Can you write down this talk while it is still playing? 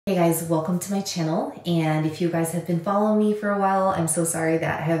Hey guys, welcome to my channel, and if you guys have been following me for a while, I'm so sorry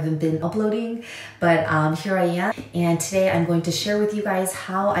that I haven't been uploading, but here I am, and today I'm going to share with you guys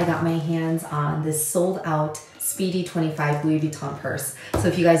how I got my hands on this sold out Speedy 25 Louis Vuitton purse. So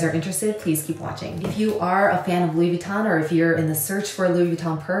if you guys are interested, please keep watching. If you are a fan of Louis Vuitton, or if you're in the search for a Louis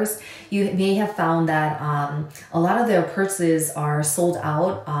Vuitton purse, you may have found that a lot of their purses are sold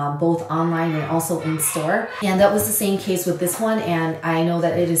out, both online and also in store. And that was the same case with this one, and I know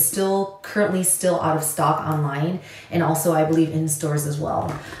that it is currently still out of stock online, and also I believe in stores as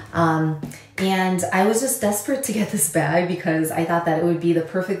well. And I was just desperate to get this bag because I thought that it would be the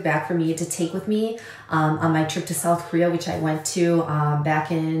perfect bag for me to take with me on my trip to South Korea, which I went to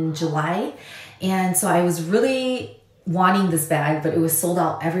back in July. And so I was really wanting this bag, but it was sold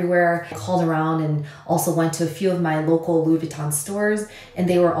out everywhere. I called around and also went to a few of my local Louis Vuitton stores, and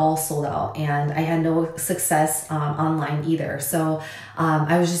they were all sold out, and I had no success online either. So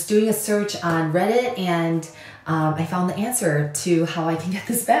I was just doing a search on Reddit, and I found the answer to how I can get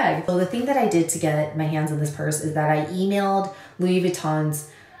this bag. So the thing that I did to get my hands on this purse is that I emailed Louis Vuitton's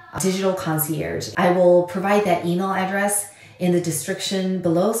digital concierge. I will provide that email address in the description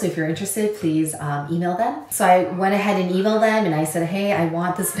below, so if you're interested, please email them. So I went ahead and emailed them, and I said, hey, I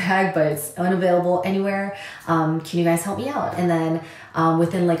want this bag, but it's unavailable anywhere. Can you guys help me out? And then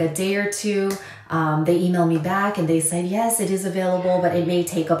within like a day or two, they emailed me back and they said, yes, it is available, but it may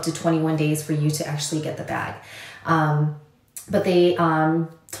take up to 21 days for you to actually get the bag. But they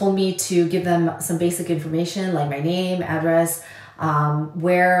told me to give them some basic information like my name, address,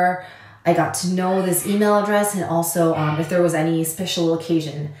 where I got to know this email address, and also if there was any special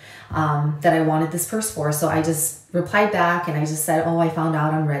occasion that I wanted this purse for. So I just replied back and I just said, oh, I found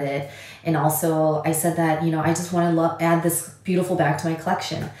out on Reddit. And also I said that, you know, I just want to add this beautiful bag to my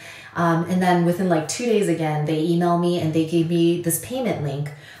collection. And then within like 2 days again, they emailed me and they gave me this payment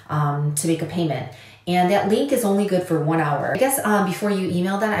link to make a payment. And that link is only good for 1 hour. I guess before you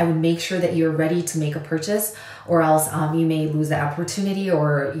email that, I would make sure that you're ready to make a purchase, or else you may lose the opportunity,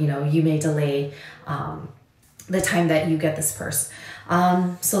 or you know, you may delay the time that you get this purse.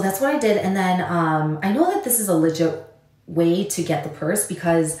 So that's what I did. And then I know that this is a legit way to get the purse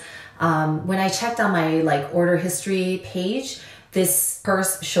because when I checked on my like order history page, this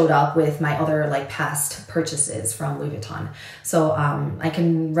purse showed up with my other like past purchases from Louis Vuitton. So I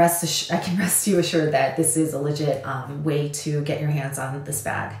can rest you assured that this is a legit way to get your hands on this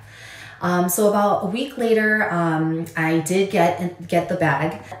bag. So about a week later, I did get the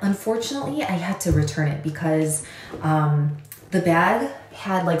bag. Unfortunately, I had to return it because the bag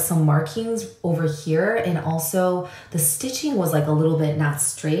had like some markings over here, and also the stitching was like a little bit not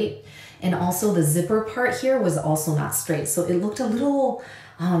straight. And also the zipper part here was also not straight. So it looked a little,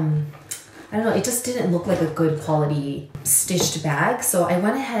 I don't know, it just didn't look like a good quality stitched bag. So I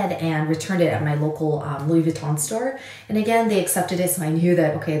went ahead and returned it at my local Louis Vuitton store. And again, they accepted it, so I knew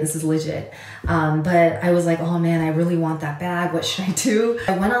that, okay, this is legit. But I was like, oh man, I really want that bag. What should I do?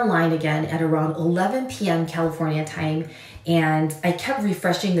 I went online again at around 11 p.m. California time, and I kept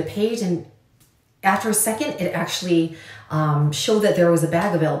refreshing the page, and after a second, it actually showed that there was a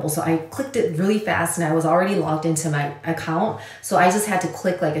bag available. So I clicked it really fast, and I was already logged into my account. So I just had to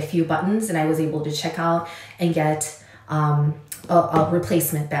click like a few buttons, and I was able to check out and get a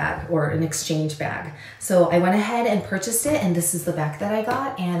replacement bag or an exchange bag. So I went ahead and purchased it, and this is the bag that I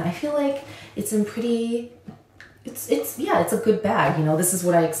got. And I feel like it's in pretty, yeah, it's a good bag. You know, this is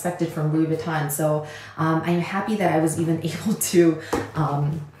what I expected from Louis Vuitton. So I'm happy that I was even able to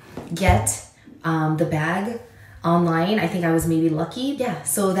get the bag online. I think I was maybe lucky. Yeah,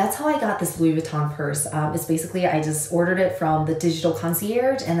 so that's how I got this Louis Vuitton purse. It's basically, I just ordered it from the digital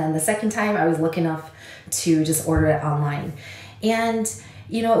concierge, and then the second time I was lucky enough to just order it online. And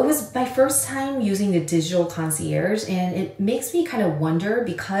you know, it was my first time using the digital concierge, and it makes me kind of wonder,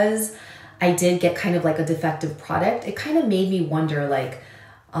 because I did get kind of like a defective product. It kind of made me wonder, like,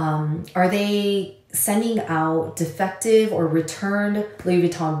 are they sending out defective or returned Louis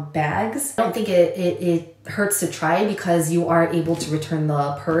Vuitton bags? I don't think it hurts to try, because you are able to return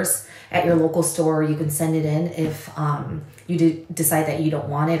the purse at your local store. You can send it in if you decide that you don't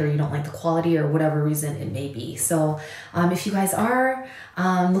want it, or you don't like the quality, or whatever reason it may be. So if you guys are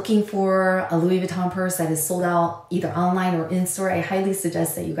looking for a Louis Vuitton purse that is sold out either online or in store, I highly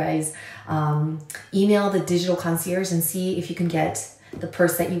suggest that you guys email the digital concierge and see if you can get the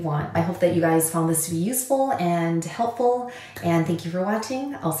purse that you want. I hope that you guys found this to be useful and helpful, and thank you for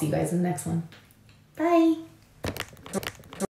watching. I'll see you guys in the next one. Bye.